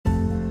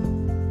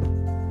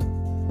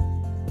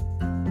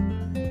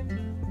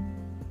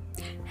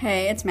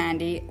Hey, it's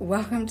Mandy.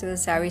 Welcome to the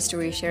Savvy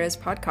Story Sharers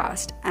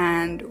podcast,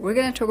 and we're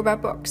going to talk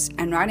about books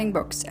and writing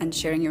books and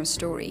sharing your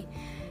story.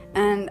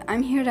 And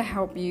I'm here to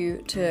help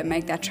you to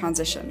make that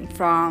transition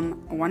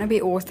from a wannabe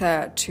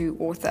author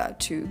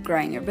to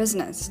growing your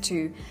business,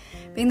 to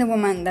being the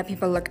woman that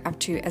people look up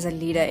to as a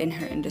leader in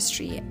her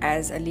industry,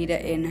 as a leader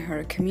in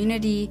her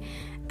community,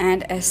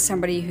 and as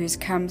somebody who's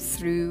come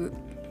through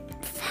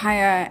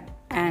fire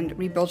and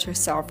rebuilt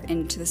herself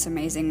into this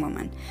amazing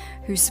woman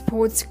who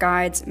supports,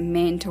 guides,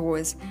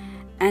 mentors,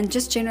 and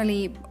just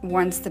generally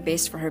wants the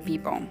best for her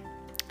people.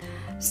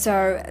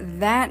 So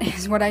that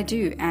is what I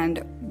do,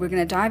 and we're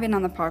going to dive in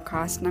on the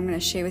podcast, and I'm going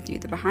to share with you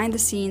the behind the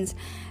scenes,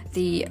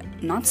 the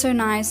not so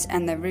nice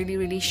and the really,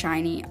 really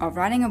shiny of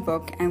writing a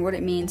book and what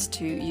it means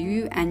to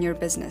you and your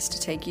business to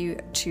take you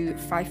to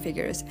 5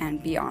 figures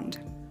and beyond.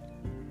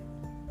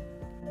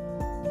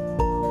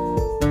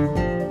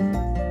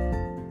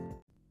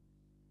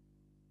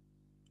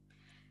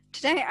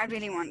 Today, I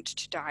really want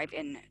to dive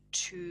in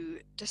to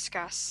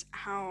discuss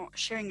how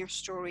sharing your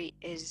story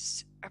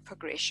is a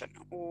progression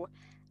or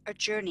a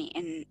journey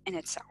in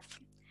itself.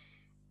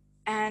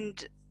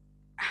 And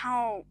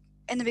how,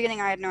 in the beginning,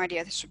 I had no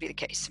idea this would be the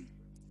case.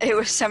 It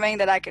was something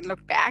that I can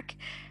look back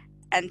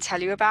and tell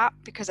you about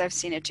because I've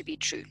seen it to be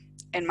true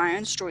in my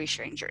own story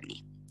sharing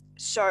journey.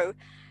 So,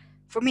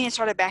 for me, it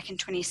started back in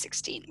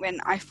 2016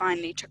 when I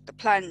finally took the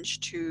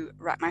plunge to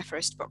write my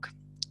first book.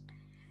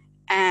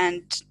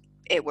 And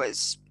it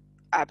was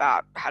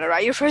about how to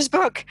write your first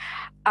book.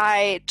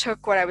 I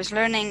took what I was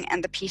learning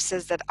and the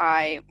pieces that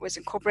I was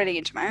incorporating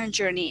into my own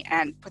journey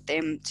and put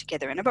them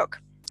together in a book.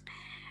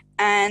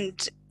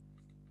 And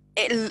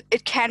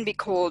it can be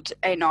called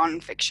a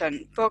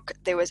non-fiction book.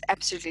 There was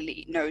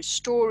absolutely no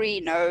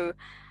story, no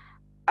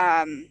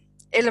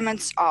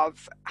elements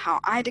of how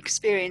I'd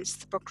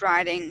experienced the book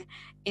writing,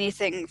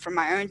 anything from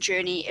my own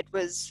journey. It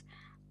was,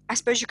 I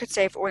suppose you could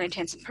say, for all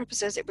intents and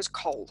purposes, it was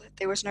cold.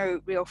 There was no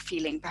real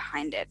feeling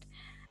behind it.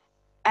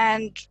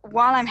 And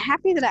while I'm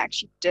happy that I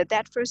actually did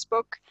that first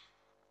book,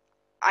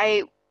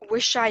 I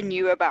wish I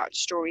knew about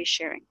story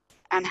sharing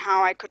and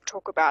how I could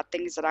talk about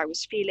things that I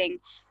was feeling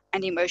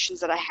and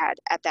emotions that I had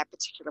at that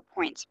particular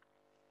point.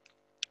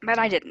 But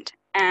I didn't.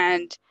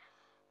 And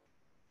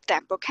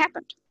that book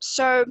happened.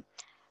 So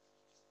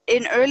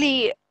in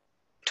early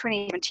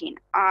 2017,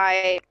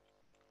 I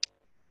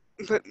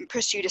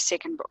pursued a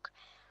second book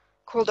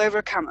called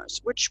Overcomers,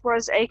 which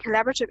was a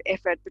collaborative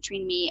effort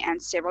between me and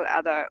several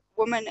other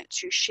women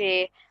to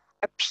share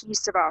a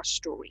piece of our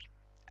story,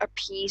 a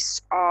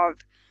piece of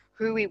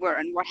who we were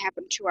and what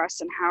happened to us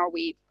and how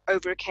we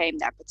overcame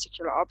that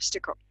particular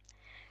obstacle.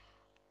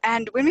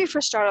 And when we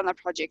first started on the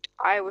project,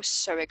 I was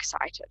so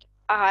excited.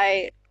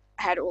 I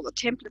had all the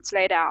templates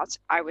laid out.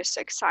 I was so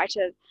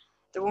excited.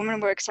 The women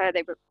were excited.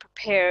 They were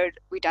prepared.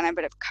 We'd done a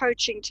bit of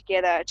coaching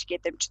together to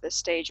get them to the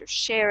stage of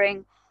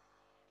sharing.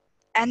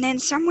 And then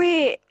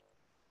somewhere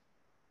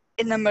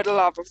in the middle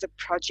of the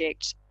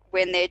project,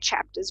 when their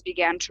chapters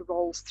began to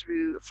roll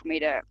through for me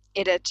to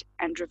edit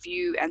and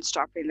review and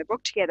start putting the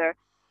book together,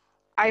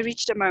 I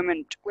reached a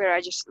moment where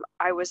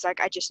I was like,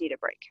 I just need a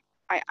break.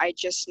 I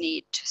just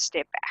need to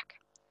step back.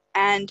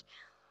 And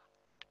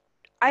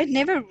I'd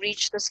never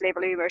reached this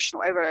level of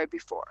emotional overload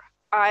before.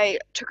 I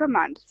took a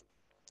month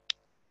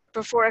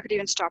before I could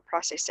even start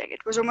processing.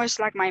 It was almost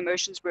like my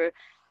emotions were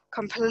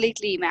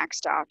completely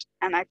maxed out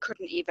and I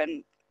couldn't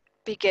even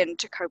begin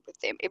to cope with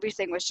them.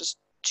 Everything was just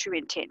too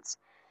intense.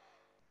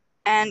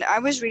 And I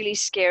was really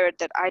scared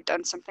that I'd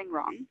done something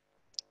wrong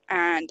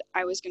and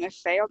I was going to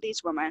fail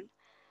these women,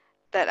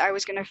 that I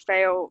was going to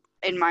fail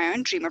in my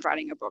own dream of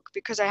writing a book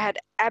because I had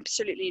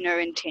absolutely no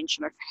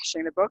intention of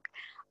finishing the book.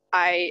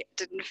 I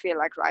didn't feel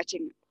like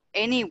writing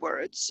any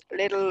words,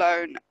 let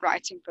alone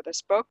writing for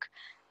this book.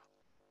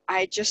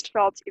 I just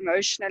felt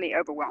emotionally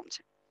overwhelmed.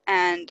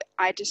 And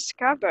I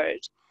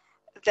discovered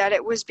that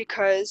it was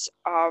because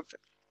of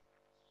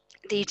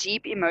the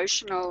deep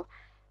emotional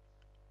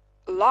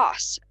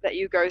loss that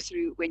you go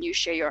through when you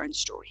share your own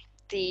story,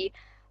 the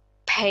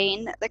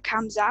pain that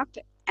comes up,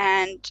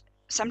 and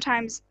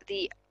sometimes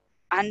the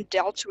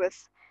undealt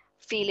with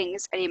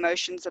feelings and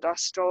emotions that are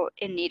still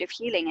in need of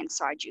healing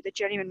inside you that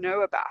you don't even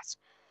know about.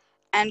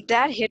 And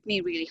that hit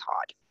me really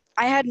hard.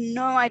 I had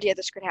no idea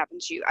this could happen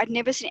to you. I'd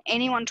never seen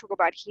anyone talk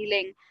about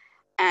healing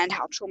and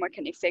how trauma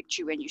can affect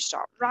you when you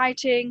start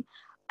writing.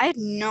 I had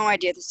no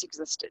idea this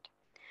existed.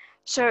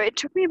 So it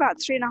took me about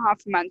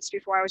 3.5 months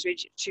before I was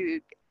ready to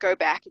go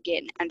back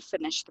again and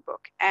finish the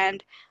book.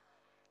 And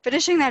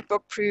finishing that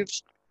book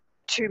proved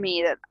to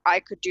me that I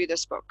could do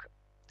this book.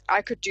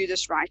 I could do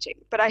this writing,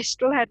 but I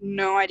still had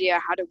no idea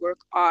how to work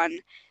on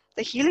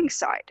the healing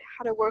side,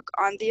 how to work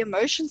on the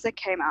emotions that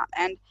came out.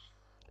 And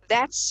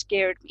that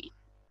scared me.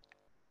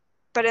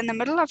 But in the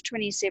middle of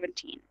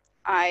 2017,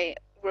 I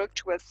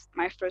worked with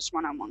my first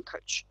one-on-one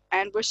coach,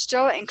 and we're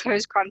still in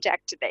close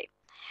contact today.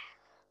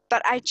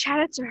 But I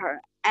chatted to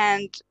her,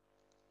 and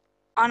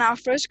on our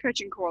first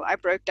coaching call, I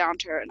broke down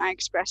to her and I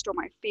expressed all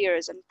my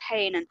fears and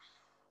pain and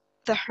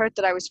the hurt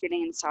that I was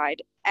feeling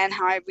inside and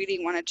how I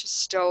really wanted to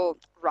still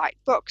write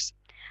books.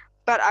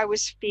 But I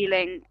was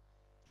feeling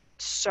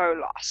so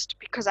lost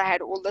because I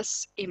had all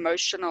this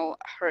emotional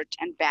hurt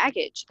and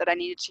baggage that I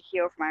needed to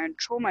heal from my own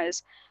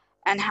traumas,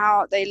 and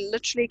how they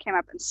literally came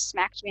up and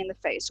smacked me in the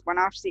face one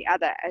after the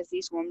other as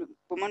these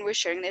women were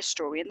sharing their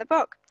story in the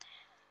book.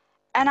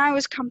 And I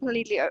was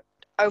completely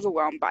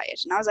overwhelmed by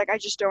it. And I was like, I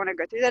just don't want to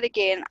go through that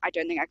again. I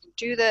don't think I can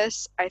do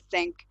this. I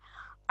think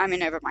I'm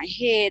in over my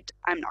head.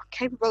 I'm not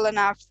capable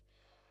enough.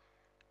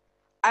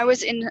 I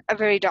was in a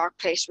very dark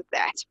place with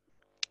that.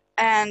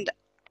 And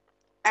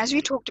as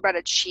we talked about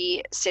it,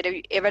 she said, have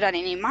you ever done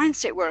any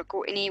mindset work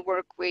or any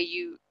work where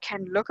you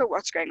can look at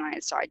what's going on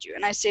inside you?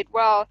 And I said,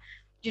 well,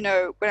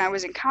 when I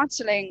was in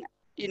counseling,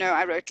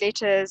 I wrote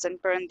letters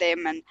and burned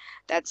them, and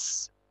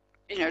that's,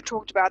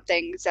 talked about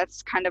things.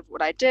 That's kind of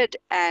what I did.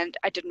 And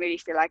I didn't really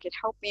feel like it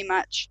helped me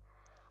much.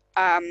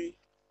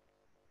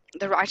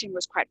 The writing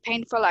was quite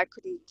painful. I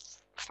couldn't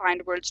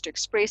find words to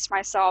express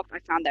myself. I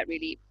found that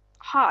really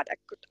hard.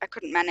 I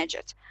couldn't manage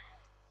it.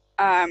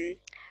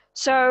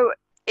 So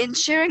in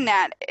sharing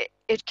that,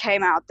 it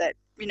came out that,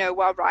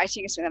 while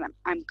writing is something that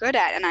I'm good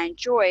at and I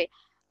enjoy,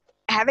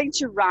 having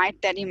to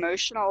write that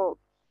emotional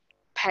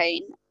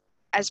pain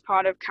as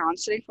part of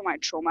counseling for my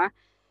trauma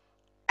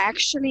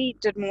actually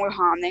did more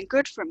harm than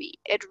good for me.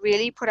 It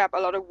really put up a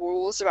lot of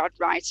walls about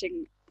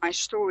writing my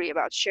story,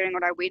 about sharing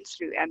what I went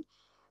through and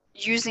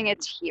using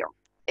it to heal.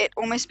 It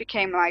almost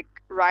became like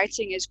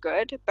writing is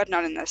good, but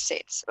not in this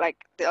sense. Like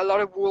a lot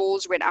of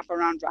walls went up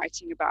around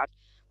writing about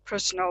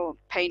personal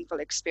painful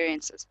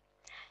experiences.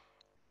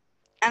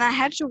 And I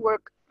had to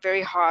work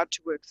very hard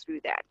to work through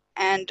that.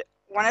 And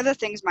one of the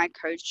things my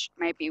coach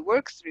made me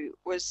work through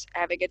was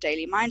having a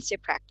daily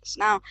mindset practice.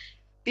 Now,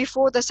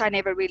 before this, I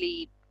never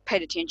really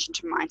paid attention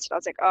to mindset. I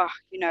was like, oh,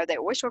 they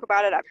always talk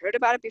about it. I've heard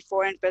about it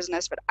before in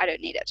business, but I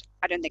don't need it.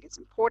 I don't think it's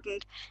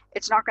important.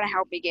 It's not going to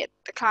help me get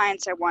the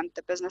clients I want,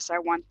 the business I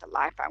want, the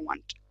life I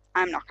want.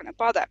 I'm not going to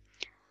bother.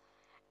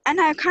 And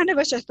I kind of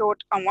also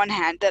thought on one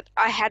hand that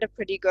I had a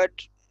pretty good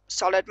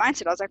solid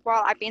mindset. I was like,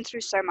 well, I've been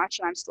through so much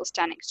and I'm still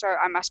standing, so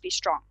I must be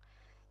strong.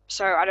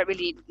 So I don't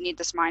really need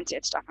this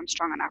mindset stuff. I'm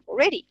strong enough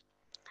already.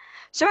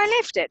 So I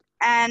left it,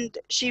 and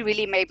she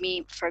really made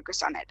me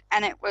focus on it.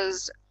 And it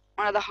was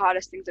one of the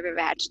hardest things I've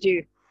ever had to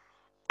do.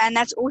 And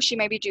that's all she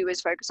made me do,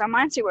 was focus on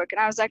mindset work. And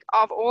I was like,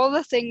 of all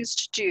the things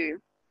to do,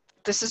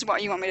 this is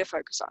what you want me to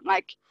focus on.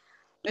 Like,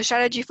 no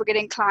strategy for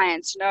getting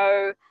clients,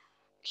 no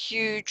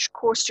huge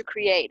course to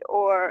create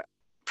or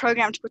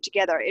program to put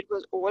together. It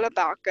was all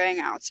about going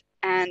out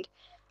and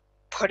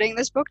putting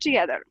this book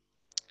together.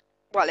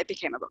 Well, it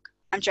became a book.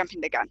 I'm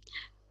jumping the gun.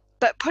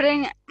 But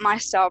putting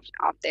myself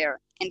out there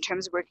in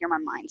terms of working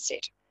on my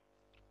mindset.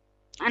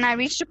 And I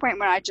reached a point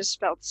where I just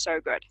felt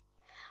so good.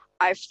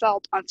 I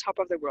felt on top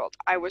of the world.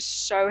 I was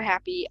so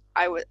happy.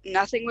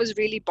 Nothing was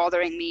really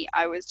bothering me.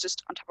 I was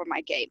just on top of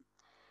my game.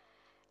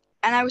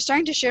 And I was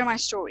starting to share my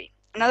story.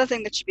 Another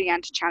thing that she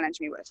began to challenge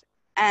me with.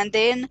 And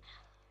then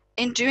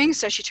in doing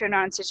so, she turned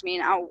around and said to me,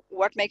 now,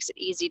 what makes it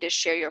easy to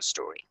share your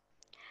story?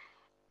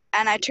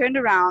 And I turned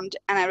around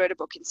and I wrote a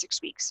book in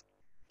 6 weeks.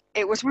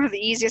 It was one of the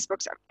easiest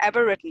books I've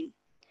ever written.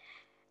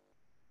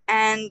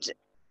 And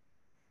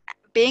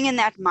being in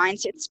that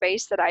mindset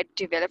space that I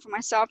developed for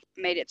myself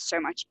made it so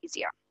much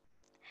easier.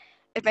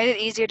 It made it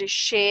easier to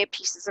share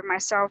pieces of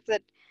myself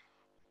that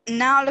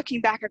now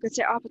looking back, I could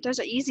say, oh, but those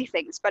are easy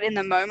things. But in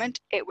the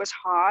moment, it was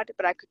hard,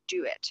 but I could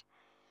do it.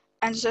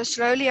 And so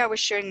slowly I was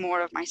sharing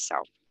more of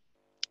myself.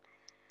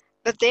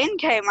 But then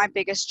came my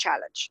biggest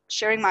challenge,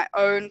 sharing my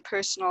own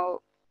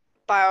personal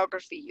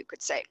biography, you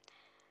could say.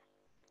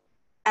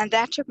 And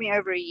that took me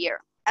over a year.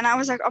 And I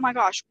was like, oh my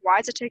gosh, why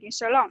is it taking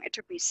so long? It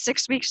took me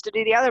 6 weeks to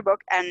do the other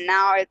book, and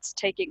now it's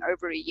taking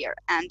over a year.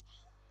 And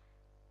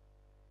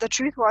the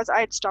truth was,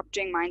 I had stopped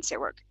doing mindset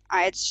work.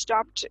 I had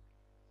stopped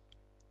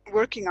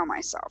working on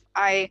myself.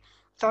 I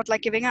felt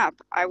like giving up.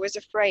 I was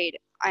afraid.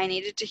 I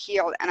needed to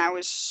heal, and I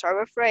was so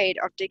afraid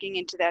of digging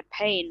into that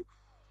pain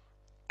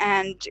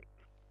and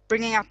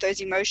bringing up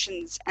those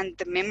emotions and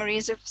the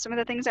memories of some of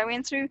the things I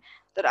went through,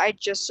 that I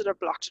just sort of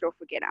blocked it off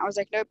again. I was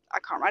like, nope, I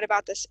can't write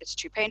about this. It's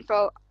too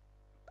painful.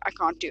 I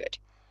can't do it.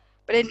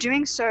 But in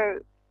doing so,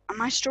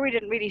 my story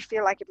didn't really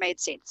feel like it made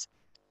sense.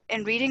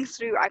 In reading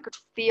through, I could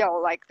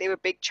feel like there were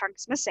big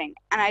chunks missing,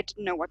 and I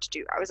didn't know what to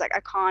do. I was like, I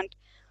can't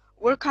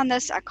work on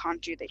this. I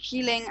can't do the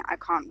healing. I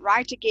can't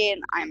write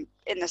again. I'm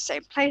in the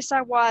same place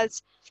I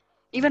was.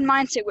 Even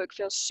mindset work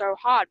feels so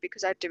hard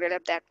because I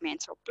developed that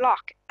mental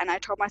block, and I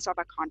told myself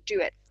I can't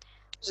do it.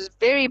 Which is a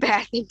very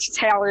bad thing to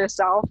tell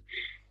yourself.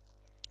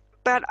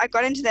 But I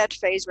got into that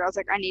phase where I was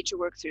like, I need to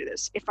work through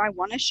this. If I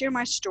want to share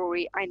my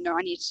story, I know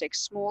I need to take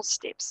small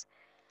steps.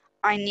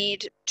 I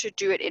need to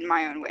do it in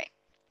my own way.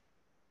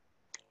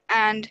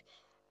 And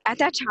at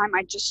that time,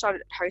 I just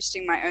started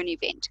hosting my own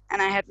event,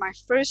 and I had my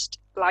first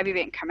live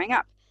event coming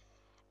up.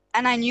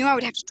 And I knew I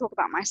would have to talk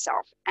about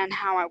myself and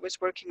how I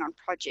was working on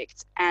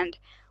projects. And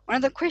one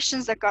of the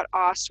questions that got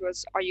asked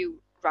was, are you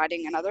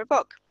writing another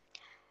book?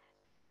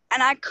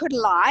 And I could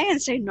lie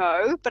and say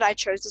no, but I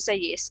chose to say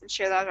yes and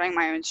share that I was writing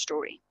my own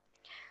story.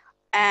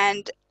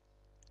 And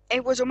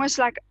it was almost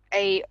like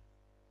a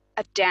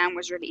a dam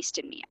was released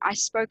in me. I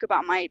spoke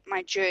about my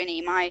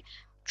journey, my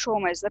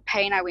traumas, the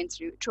pain I went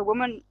through to a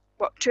woman,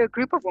 well, to a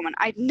group of women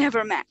I'd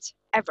never met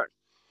ever,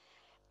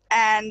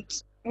 and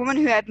women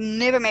who had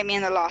never met me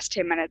in the last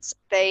 10 minutes.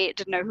 They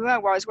didn't know who I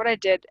was, what I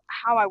did,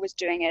 how I was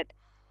doing it,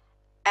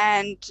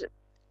 and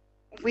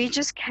we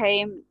just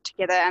came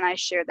together and I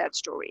shared that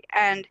story.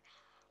 And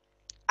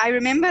I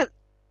remember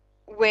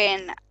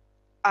when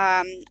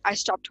I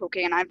stopped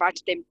talking and I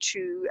invited them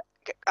to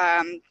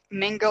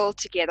mingle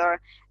together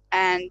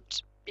and,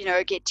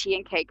 get tea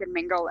and cake and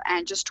mingle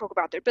and just talk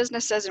about their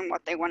businesses and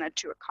what they wanted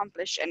to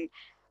accomplish and,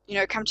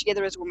 come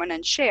together as women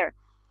and share.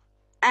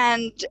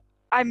 And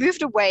I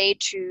moved away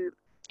to,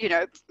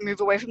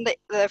 move away from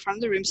the front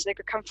of the room so they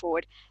could come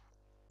forward.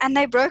 And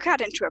they broke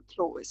out into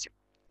applause.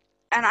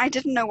 And I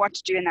didn't know what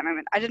to do in that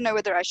moment. I didn't know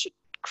whether I should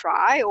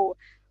cry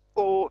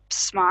or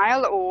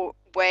smile or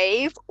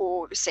wave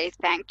or say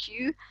thank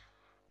you.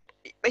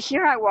 But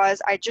here I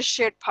was, I just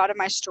shared part of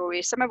my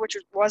story, some of which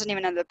wasn't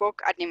even in the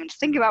book. I didn't even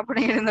think about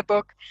putting it in the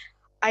book.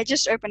 I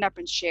just opened up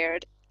and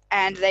shared,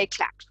 and they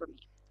clapped for me.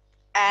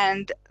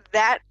 And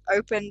that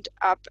opened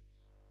up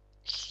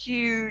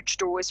huge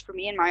doors for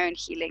me in my own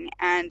healing.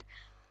 And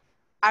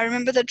I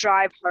remember the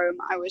drive home,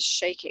 I was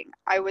shaking.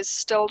 I was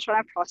still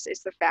trying to process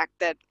the fact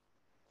that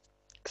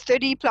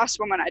 30 plus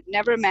women I'd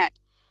never met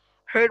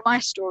heard my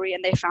story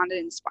and they found it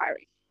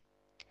inspiring.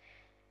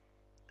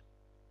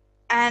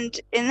 And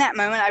in that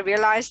moment, I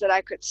realized that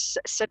I could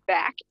sit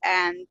back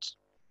and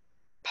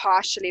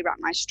partially write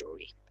my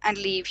story and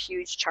leave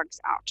huge chunks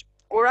out.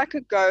 Or I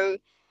could go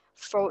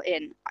full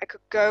in. I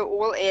could go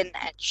all in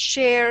and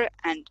share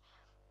and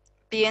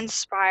be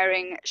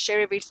inspiring, share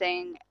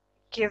everything,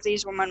 give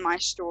these women my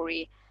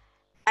story,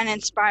 and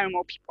inspire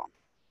more people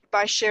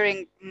by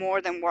sharing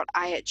more than what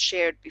I had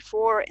shared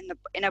before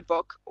in a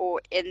book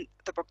or in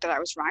the book that I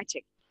was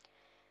writing.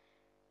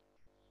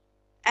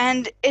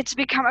 And it's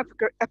become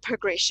a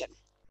progression.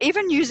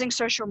 Even using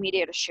social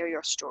media to share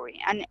your story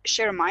and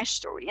share my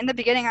story. In the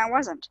beginning, I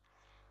wasn't.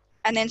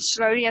 And then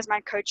slowly, as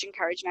my coach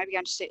encouraged me, I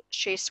began to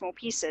share small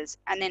pieces.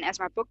 And then as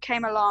my book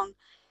came along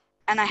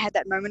and I had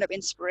that moment of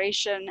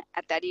inspiration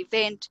at that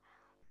event,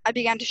 I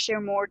began to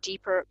share more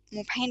deeper,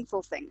 more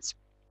painful things.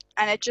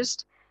 And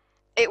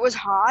it was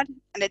hard,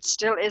 and it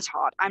still is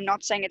hard. I'm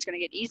not saying it's going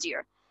to get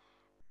easier.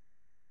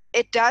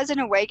 It does in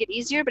a way get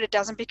easier, but it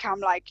doesn't become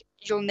like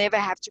you'll never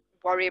have to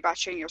worry about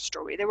sharing your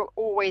story. There will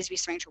always be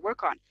something to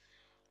work on.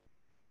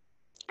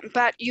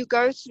 But you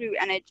go through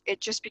and it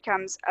just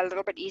becomes a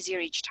little bit easier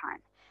each time.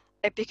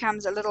 It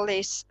becomes a little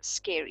less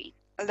scary,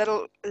 a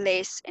little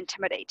less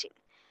intimidating.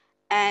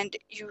 And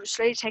you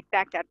slowly take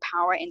back that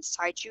power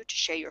inside you to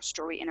share your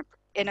story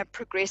in a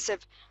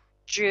progressive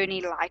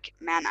journey-like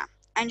manner.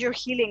 And your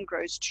healing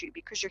grows too,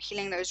 because you're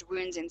healing those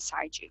wounds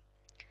inside you.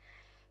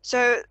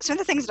 So some of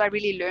the things that I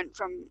really learned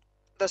from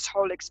this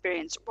whole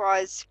experience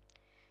was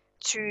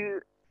to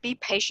be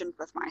patient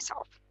with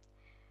myself.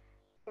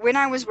 When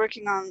I was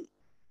working on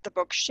the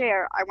book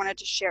Share, I wanted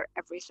to share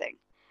everything.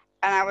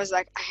 And I was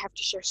like, I have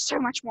to share so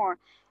much more.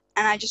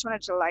 And I just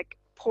wanted to like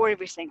pour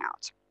everything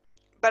out.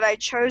 But I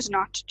chose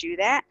not to do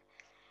that.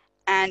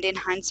 And in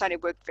hindsight,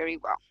 it worked very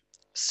well.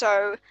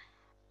 So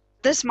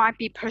this might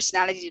be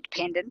personality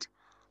dependent,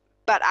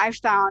 but I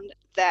found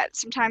that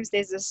sometimes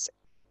there's this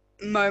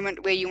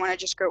moment where you want to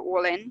just go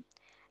all in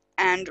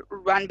and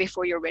run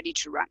before you're ready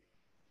to run.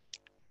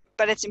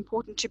 But it's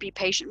important to be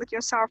patient with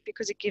yourself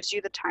because it gives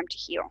you the time to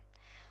heal,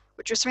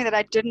 which was something that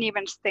I didn't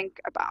even think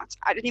about.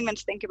 I didn't even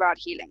think about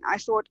healing. I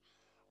thought,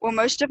 well,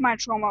 most of my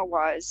trauma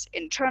was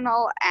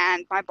internal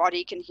and my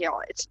body can heal.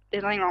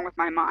 There's nothing wrong with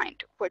my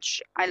mind,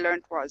 which I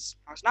learned was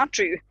not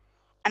true.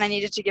 And I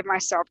needed to give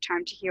myself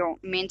time to heal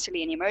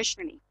mentally and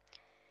emotionally.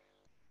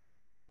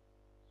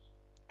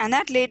 And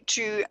that led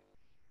to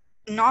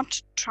not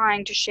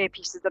trying to share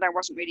pieces that I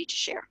wasn't ready to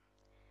share.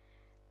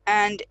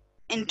 And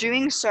in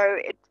doing so,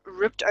 it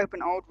ripped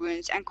open old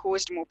wounds and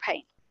caused more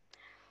pain.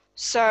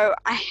 So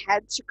I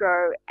had to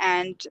go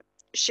and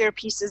share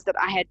pieces that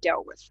I had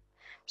dealt with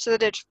so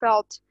that it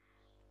felt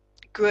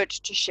good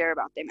to share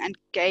about them and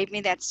gave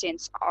me that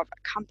sense of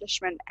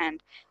accomplishment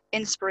and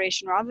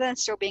inspiration rather than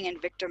still being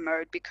in victim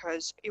mode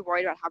because you're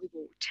worried about how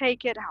people will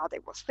take it, how they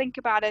will think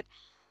about it.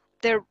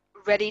 They're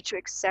ready to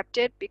accept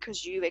it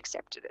because you've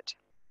accepted it.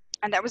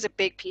 And that was a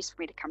big piece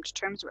for me to come to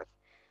terms with.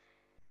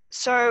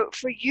 So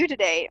for you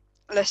today,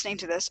 listening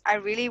to this, I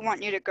really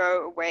want you to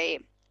go away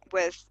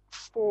with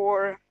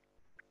 4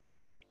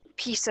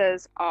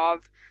 pieces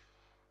of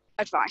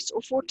advice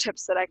or 4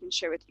 tips that I can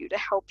share with you to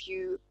help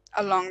you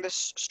along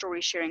this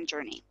story sharing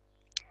journey.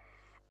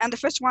 And the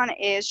first one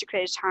is to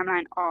create a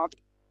timeline of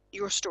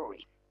your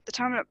story, the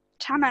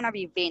timeline of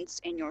events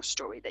in your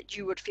story that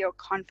you would feel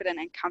confident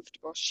and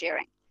comfortable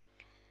sharing.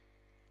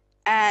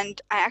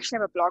 And I actually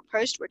have a blog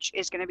post which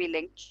is going to be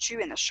linked to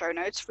in the show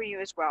notes for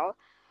you as well,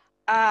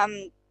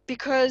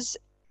 because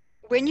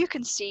when you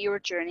can see your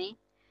journey,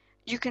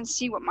 you can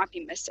see what might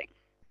be missing.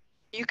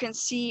 You can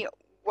see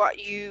what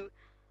you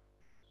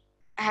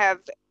have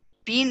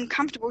been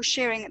comfortable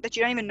sharing that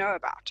you don't even know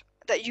about,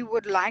 that you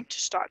would like to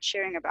start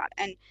sharing about.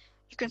 And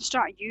you can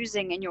start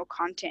using in your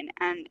content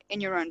and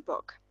in your own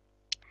book.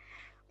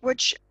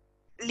 Which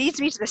leads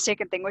me to the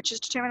second thing, which is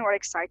determine what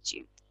excites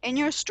you. In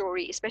your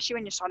story, especially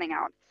when you're starting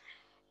out,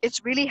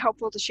 it's really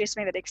helpful to share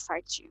something that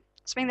excites you,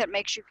 something that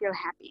makes you feel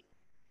happy.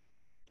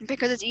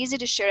 Because it's easy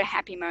to share a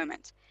happy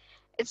moment.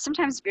 It's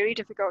sometimes very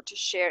difficult to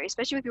share,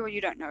 especially with people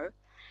you don't know,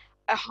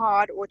 a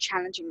hard or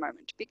challenging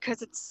moment,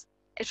 because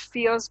it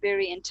feels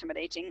very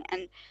intimidating,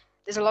 and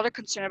there's a lot of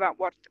concern about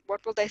what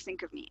will they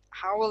think of me?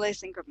 How will they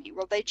think of me?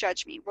 Will they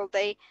judge me? Will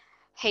they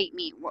hate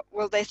me?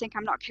 Will they think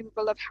I'm not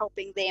capable of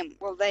helping them?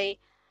 Will they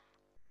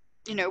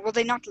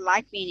not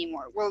like me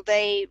anymore? Will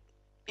they,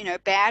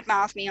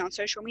 badmouth me on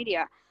social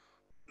media?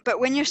 But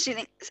when you're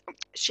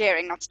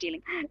sharing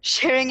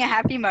a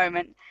happy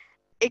moment,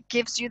 it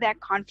gives you that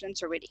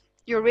confidence already.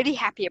 You're already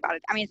happy about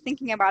it. I mean,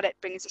 thinking about it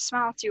brings a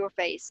smile to your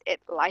face. It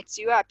lights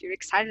you up. You're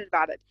excited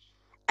about it.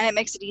 And it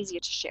makes it easier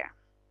to share.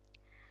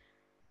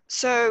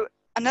 So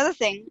another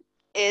thing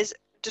is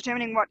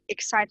determining what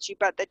excites you,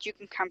 but that you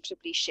can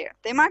comfortably share.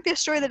 There might be a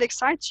story that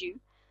excites you,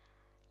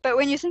 but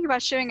when you think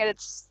about sharing it,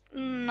 it's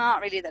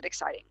not really that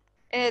exciting.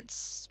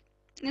 It's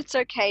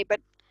okay, but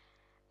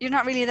you're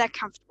not really that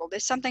comfortable.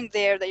 There's something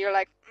there that you're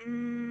like,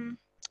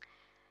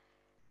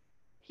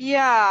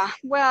 yeah,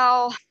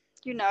 well,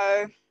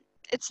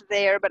 it's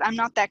there, but I'm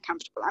not that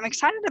comfortable. I'm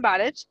excited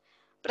about it,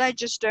 but I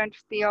just don't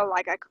feel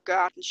like I could go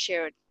out and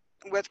share it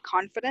with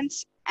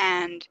confidence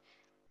and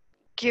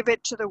give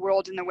it to the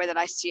world in the way that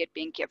I see it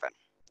being given.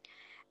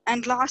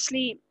 And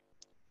lastly,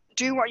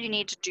 do what you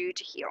need to do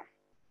to heal.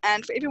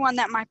 And for everyone,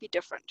 that might be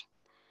different.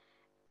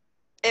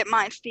 It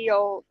might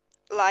feel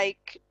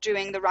like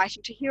doing the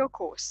Writing to Heal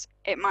course.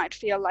 It might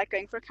feel like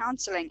going for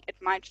counseling. It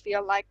might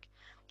feel like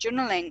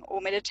journaling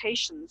or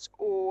meditations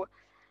or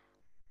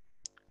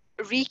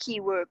Reiki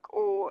work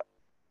or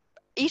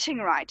eating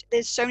right.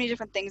 There's so many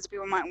different things that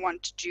people might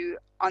want to do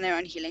on their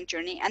own healing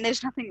journey, and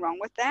there's nothing wrong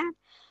with that,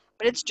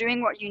 but it's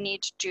doing what you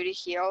need to do to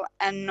heal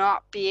and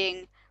not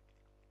being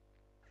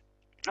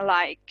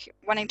like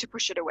wanting to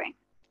push it away.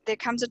 There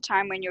comes a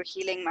time when your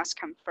healing must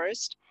come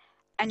first,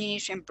 and you need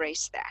to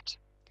embrace that.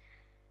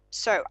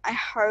 So I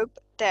hope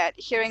that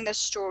hearing this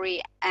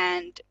story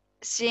and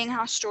seeing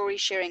how story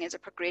sharing is a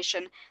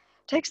progression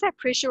takes that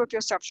pressure off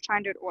yourself to try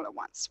and do it all at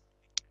once,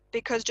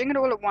 because doing it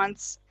all at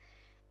once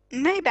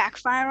may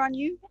backfire on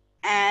you,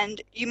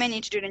 and you may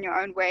need to do it in your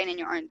own way and in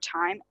your own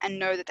time, and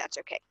know that that's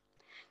okay.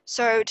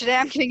 So today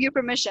I'm giving you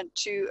permission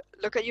to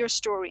look at your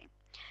story,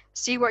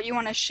 see what you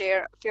want to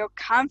share, feel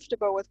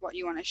comfortable with what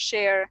you want to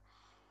share,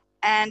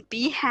 and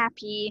be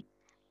happy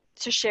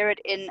to share it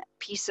in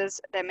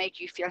pieces that make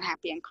you feel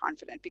happy and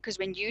confident. Because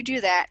when you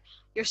do that,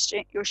 you're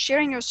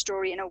sharing your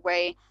story in a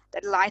way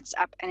that lights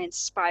up and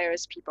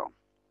inspires people.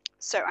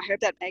 So I hope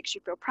that makes you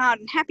feel proud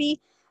and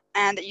happy,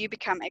 and that you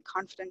become a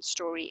confident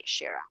story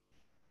sharer.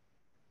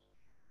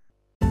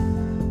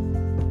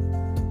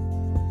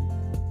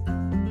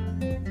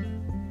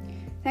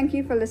 Thank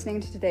you for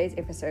listening to today's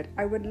episode.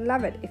 I would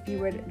love it if you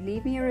would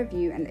leave me a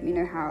review and let me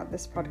know how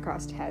this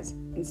podcast has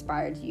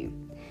inspired you.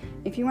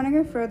 If you want to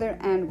go further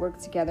and work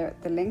together,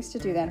 the links to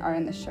do that are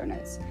in the show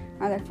notes.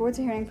 I look forward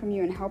to hearing from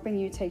you and helping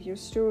you take your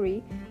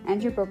story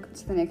and your book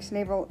to the next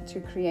level to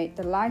create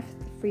the life,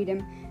 the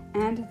freedom,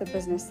 and the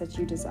business that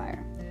you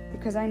desire.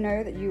 Because I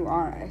know that you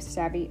are a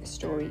savvy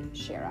story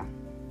sharer.